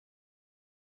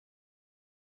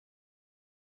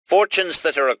Fortunes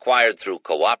that are acquired through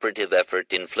cooperative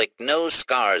effort inflict no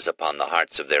scars upon the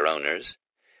hearts of their owners,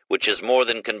 which is more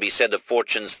than can be said of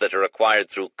fortunes that are acquired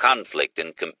through conflict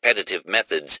and competitive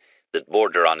methods that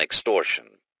border on extortion.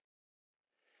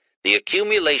 The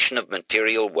accumulation of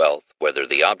material wealth, whether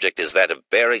the object is that of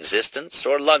bare existence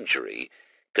or luxury,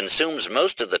 consumes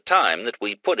most of the time that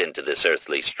we put into this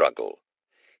earthly struggle.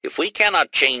 If we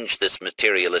cannot change this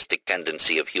materialistic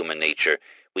tendency of human nature,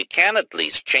 we can at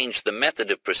least change the method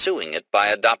of pursuing it by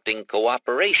adopting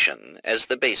cooperation as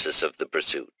the basis of the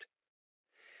pursuit.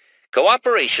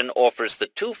 Cooperation offers the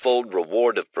twofold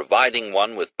reward of providing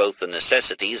one with both the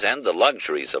necessities and the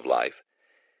luxuries of life,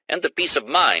 and the peace of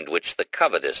mind which the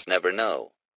covetous never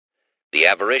know. The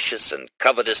avaricious and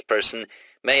covetous person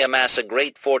may amass a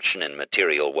great fortune in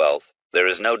material wealth, there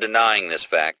is no denying this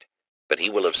fact, but he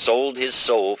will have sold his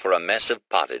soul for a mess of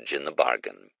pottage in the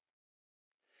bargain.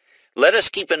 Let us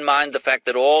keep in mind the fact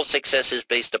that all success is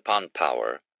based upon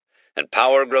power, and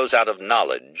power grows out of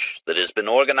knowledge that has been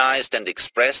organized and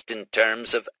expressed in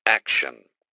terms of action.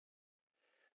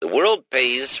 The world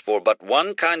pays for but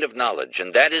one kind of knowledge,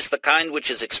 and that is the kind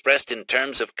which is expressed in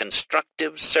terms of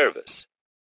constructive service.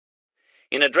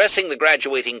 In addressing the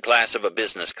graduating class of a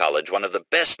business college, one of the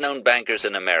best-known bankers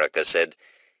in America said,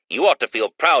 "You ought to feel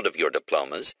proud of your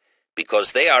diplomas,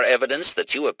 because they are evidence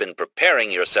that you have been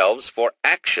preparing yourselves for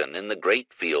action in the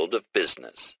great field of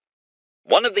business."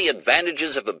 One of the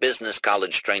advantages of a business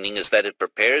college training is that it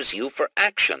prepares you for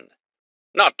action.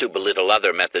 Not to belittle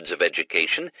other methods of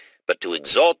education, but to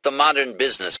exalt the modern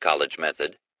business college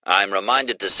method, I am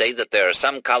reminded to say that there are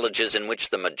some colleges in which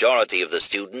the majority of the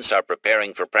students are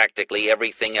preparing for practically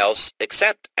everything else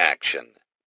except action.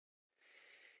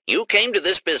 You came to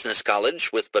this business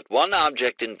college with but one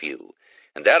object in view,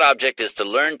 and that object is to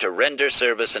learn to render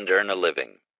service and earn a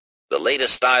living. The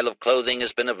latest style of clothing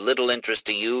has been of little interest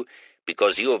to you,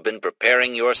 because you have been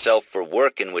preparing yourself for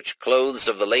work in which clothes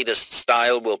of the latest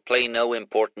style will play no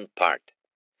important part.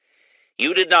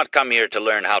 You did not come here to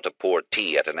learn how to pour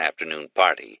tea at an afternoon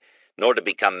party, nor to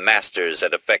become masters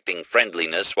at affecting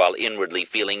friendliness while inwardly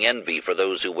feeling envy for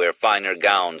those who wear finer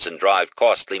gowns and drive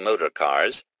costly motor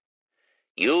cars.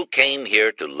 You came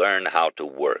here to learn how to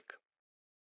work.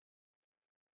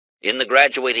 In the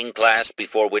graduating class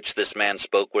before which this man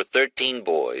spoke were 13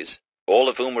 boys, all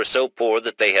of whom were so poor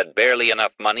that they had barely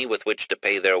enough money with which to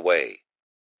pay their way.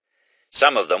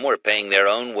 Some of them were paying their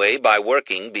own way by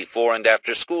working before and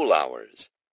after school hours.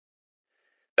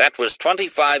 That was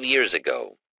 25 years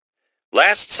ago.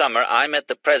 Last summer I met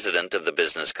the president of the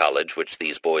business college which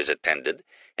these boys attended,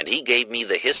 and he gave me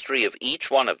the history of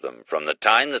each one of them from the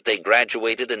time that they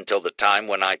graduated until the time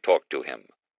when I talked to him.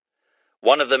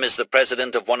 One of them is the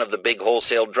president of one of the big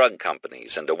wholesale drug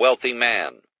companies and a wealthy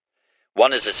man.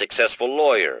 One is a successful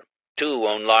lawyer. 2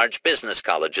 own large business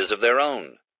colleges of their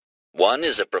own. 1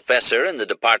 is a professor in the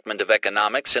Department of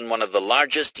Economics in one of the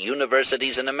largest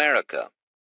universities in America.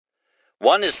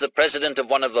 1 is the president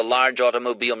of one of the large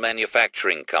automobile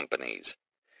manufacturing companies.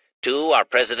 2 are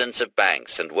presidents of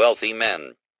banks and wealthy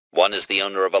men. 1 is the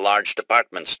owner of a large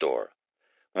department store.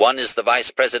 1 is the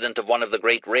vice president of one of the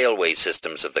great railway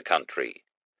systems of the country.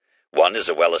 1 is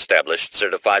a well-established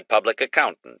certified public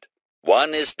accountant.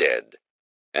 1 is dead.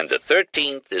 And the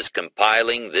 13th is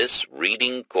compiling this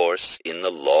reading course in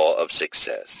the law of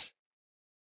success.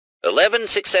 11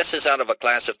 successes out of a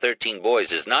class of 13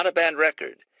 boys is not a bad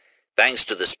record, thanks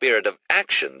to the spirit of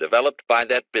action developed by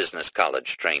that business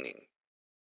college training.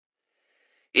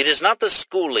 It is not the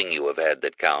schooling you have had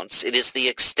that counts, it is the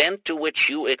extent to which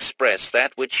you express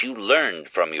that which you learned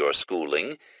from your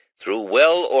schooling through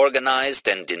well-organized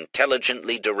and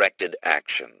intelligently directed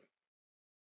action.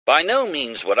 By no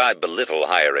means would I belittle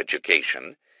higher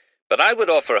education, but I would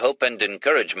offer hope and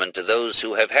encouragement to those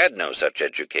who have had no such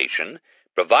education,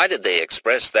 provided they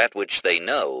express that which they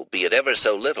know, be it ever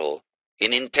so little,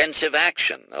 in intensive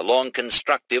action along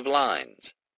constructive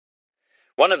lines.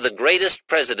 One of the greatest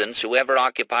presidents who ever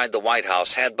occupied the White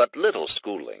House had but little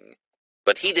schooling,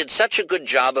 but he did such a good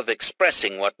job of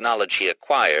expressing what knowledge he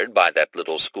acquired by that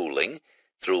little schooling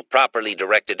through properly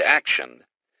directed action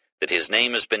that his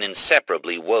name has been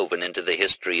inseparably woven into the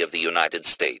history of the United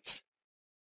States.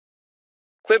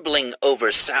 Quibbling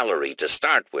over salary to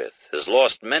start with has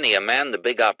lost many a man the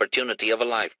big opportunity of a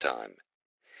lifetime.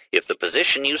 If the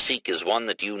position you seek is one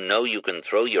that you know you can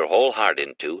throw your whole heart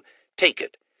into, take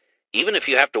it, even if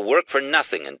you have to work for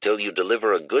nothing until you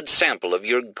deliver a good sample of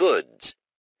your goods.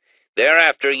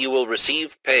 Thereafter you will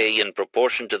receive pay in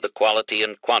proportion to the quality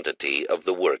and quantity of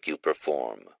the work you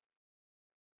perform.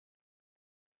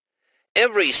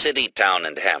 Every city, town,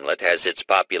 and hamlet has its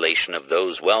population of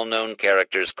those well-known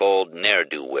characters called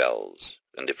ne'er-do-wells,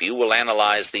 and if you will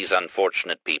analyze these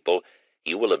unfortunate people,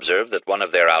 you will observe that one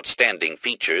of their outstanding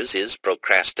features is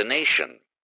procrastination.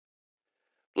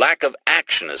 Lack of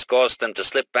action has caused them to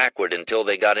slip backward until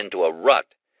they got into a rut,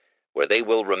 where they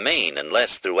will remain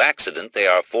unless through accident they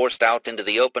are forced out into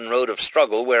the open road of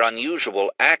struggle where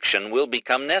unusual action will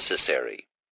become necessary.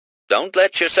 Don't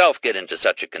let yourself get into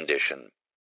such a condition.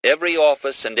 Every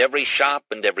office and every shop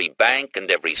and every bank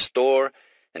and every store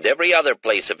and every other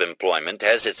place of employment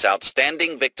has its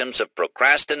outstanding victims of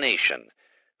procrastination,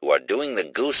 who are doing the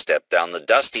goose step down the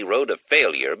dusty road of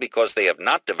failure because they have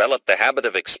not developed the habit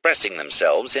of expressing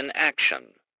themselves in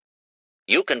action.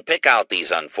 You can pick out these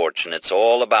unfortunates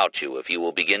all about you if you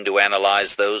will begin to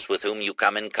analyze those with whom you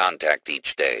come in contact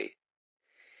each day.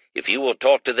 If you will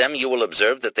talk to them, you will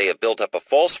observe that they have built up a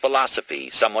false philosophy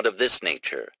somewhat of this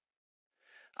nature.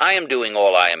 I am doing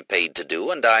all I am paid to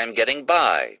do, and I am getting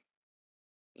by.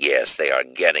 Yes, they are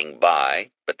getting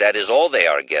by, but that is all they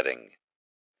are getting.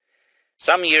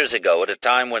 Some years ago, at a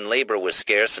time when labor was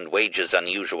scarce and wages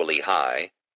unusually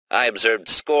high, I observed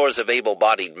scores of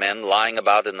able-bodied men lying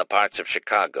about in the parts of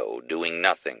Chicago, doing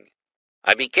nothing.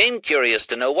 I became curious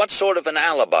to know what sort of an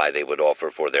alibi they would offer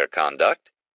for their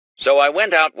conduct, so I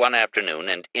went out one afternoon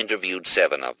and interviewed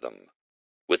 7 of them.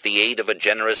 With the aid of a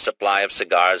generous supply of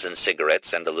cigars and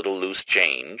cigarettes and a little loose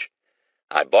change,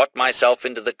 I bought myself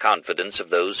into the confidence of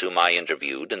those whom I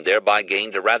interviewed and thereby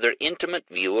gained a rather intimate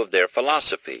view of their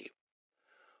philosophy.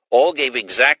 All gave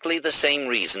exactly the same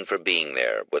reason for being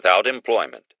there, without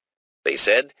employment. They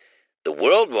said, "The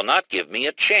world will not give me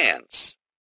a chance."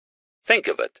 Think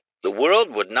of it. The world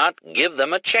would not give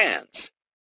them a chance.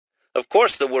 Of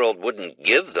course the world wouldn't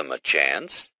give them a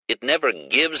chance. It never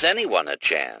gives anyone a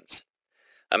chance.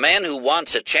 A man who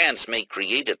wants a chance may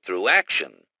create it through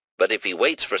action, but if he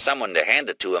waits for someone to hand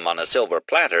it to him on a silver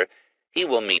platter, he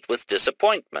will meet with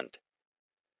disappointment.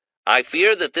 I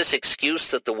fear that this excuse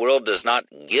that the world does not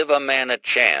give a man a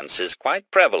chance is quite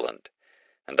prevalent,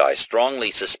 and I strongly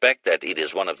suspect that it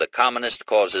is one of the commonest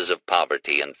causes of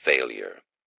poverty and failure.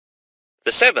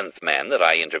 The 7th man that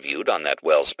I interviewed on that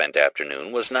well-spent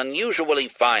afternoon was an unusually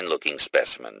fine-looking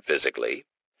specimen physically.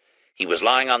 He was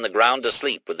lying on the ground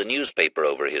asleep with a newspaper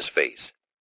over his face.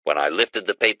 When I lifted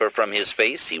the paper from his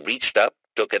face, he reached up,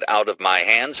 took it out of my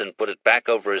hands, and put it back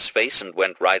over his face and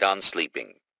went right on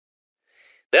sleeping.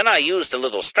 Then I used a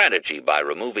little strategy by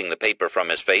removing the paper from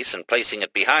his face and placing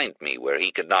it behind me where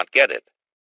he could not get it.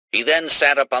 He then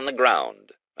sat up on the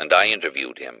ground, and I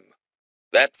interviewed him.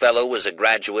 That fellow was a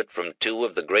graduate from 2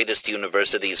 of the greatest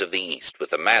universities of the East,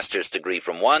 with a master's degree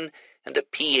from one and a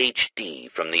Ph.D.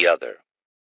 from the other.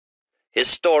 His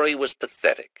story was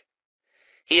pathetic.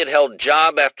 He had held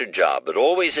job after job, but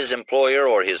always his employer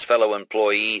or his fellow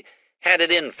employee had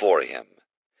it in for him.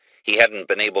 He hadn't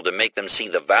been able to make them see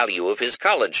the value of his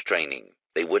college training.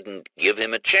 They wouldn't give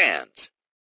him a chance.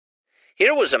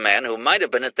 Here was a man who might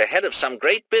have been at the head of some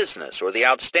great business or the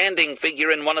outstanding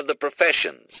figure in one of the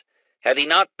professions, had he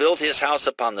not built his house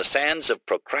upon the sands of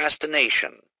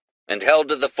procrastination and held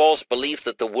to the false belief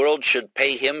that the world should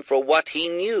pay him for what he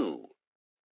knew.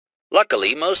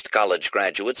 Luckily, most college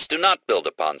graduates do not build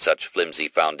upon such flimsy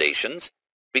foundations,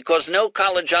 because no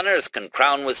college on earth can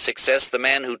crown with success the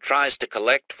man who tries to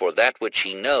collect for that which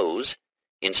he knows,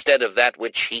 instead of that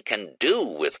which he can do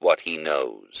with what he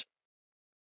knows.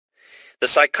 The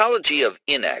psychology of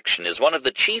inaction is one of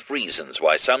the chief reasons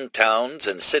why some towns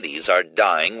and cities are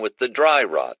dying with the dry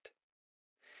rot.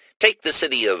 Take the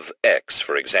city of X,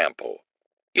 for example.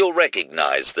 You'll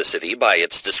recognize the city by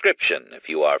its description if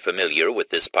you are familiar with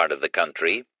this part of the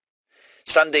country.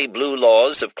 Sunday blue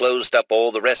laws have closed up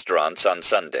all the restaurants on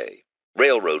Sunday.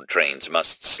 Railroad trains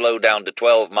must slow down to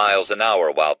 12 miles an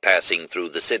hour while passing through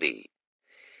the city.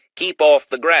 Keep off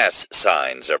the grass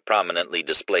signs are prominently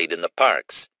displayed in the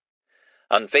parks.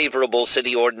 Unfavorable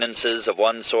city ordinances of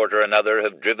one sort or another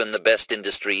have driven the best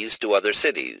industries to other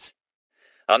cities.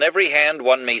 On every hand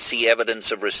one may see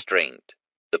evidence of restraint.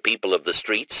 The people of the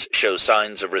streets show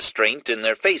signs of restraint in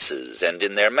their faces and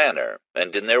in their manner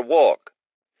and in their walk.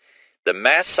 The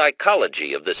mass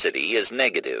psychology of the city is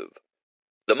negative.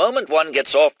 The moment one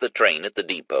gets off the train at the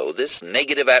depot, this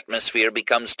negative atmosphere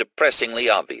becomes depressingly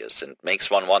obvious and makes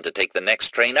one want to take the next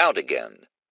train out again.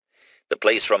 The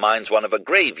place reminds one of a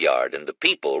graveyard, and the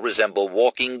people resemble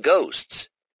walking ghosts.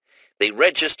 They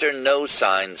register no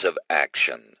signs of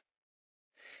action.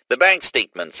 The bank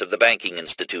statements of the banking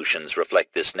institutions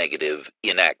reflect this negative,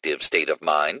 inactive state of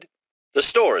mind. The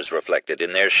stores reflect it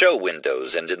in their show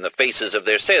windows and in the faces of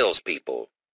their salespeople.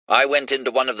 I went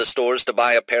into one of the stores to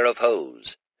buy a pair of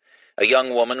hose. A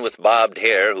young woman with bobbed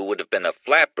hair, who would have been a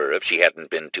flapper if she hadn't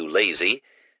been too lazy,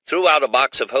 threw out a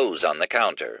box of hose on the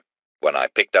counter. When I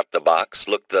picked up the box,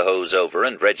 looked the hose over,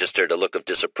 and registered a look of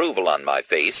disapproval on my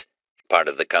face, part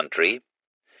of the country,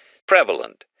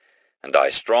 prevalent, and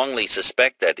I strongly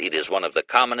suspect that it is one of the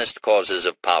commonest causes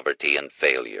of poverty and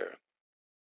failure.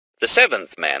 The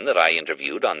seventh man that I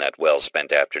interviewed on that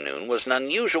well-spent afternoon was an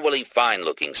unusually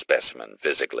fine-looking specimen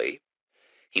physically.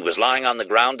 He was lying on the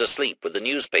ground asleep with the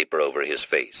newspaper over his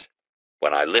face.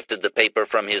 When I lifted the paper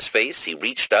from his face, he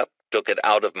reached up, took it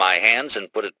out of my hands,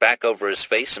 and put it back over his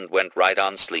face and went right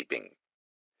on sleeping.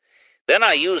 Then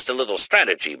I used a little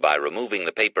strategy by removing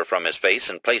the paper from his face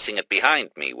and placing it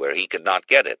behind me where he could not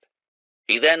get it.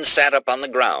 He then sat up on the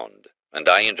ground, and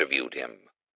I interviewed him.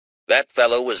 That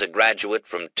fellow was a graduate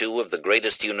from two of the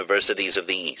greatest universities of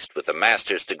the East, with a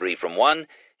master's degree from one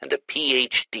and a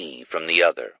Ph.D. from the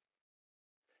other.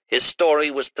 His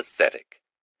story was pathetic.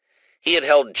 He had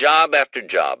held job after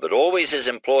job, but always his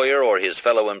employer or his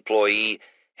fellow employee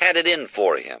had it in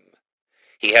for him.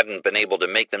 He hadn't been able to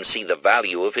make them see the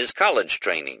value of his college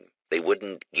training. They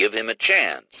wouldn't give him a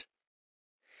chance.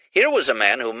 Here was a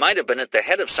man who might have been at the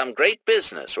head of some great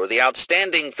business or the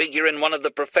outstanding figure in one of the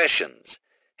professions,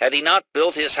 had he not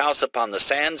built his house upon the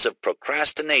sands of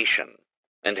procrastination,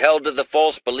 and held to the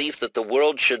false belief that the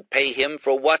world should pay him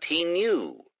for what he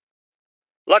knew.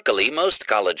 Luckily, most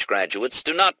college graduates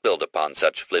do not build upon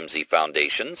such flimsy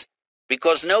foundations,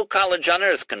 because no college on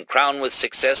earth can crown with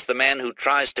success the man who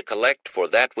tries to collect for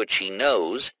that which he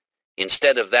knows,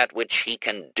 instead of that which he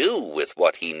can do with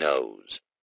what he knows.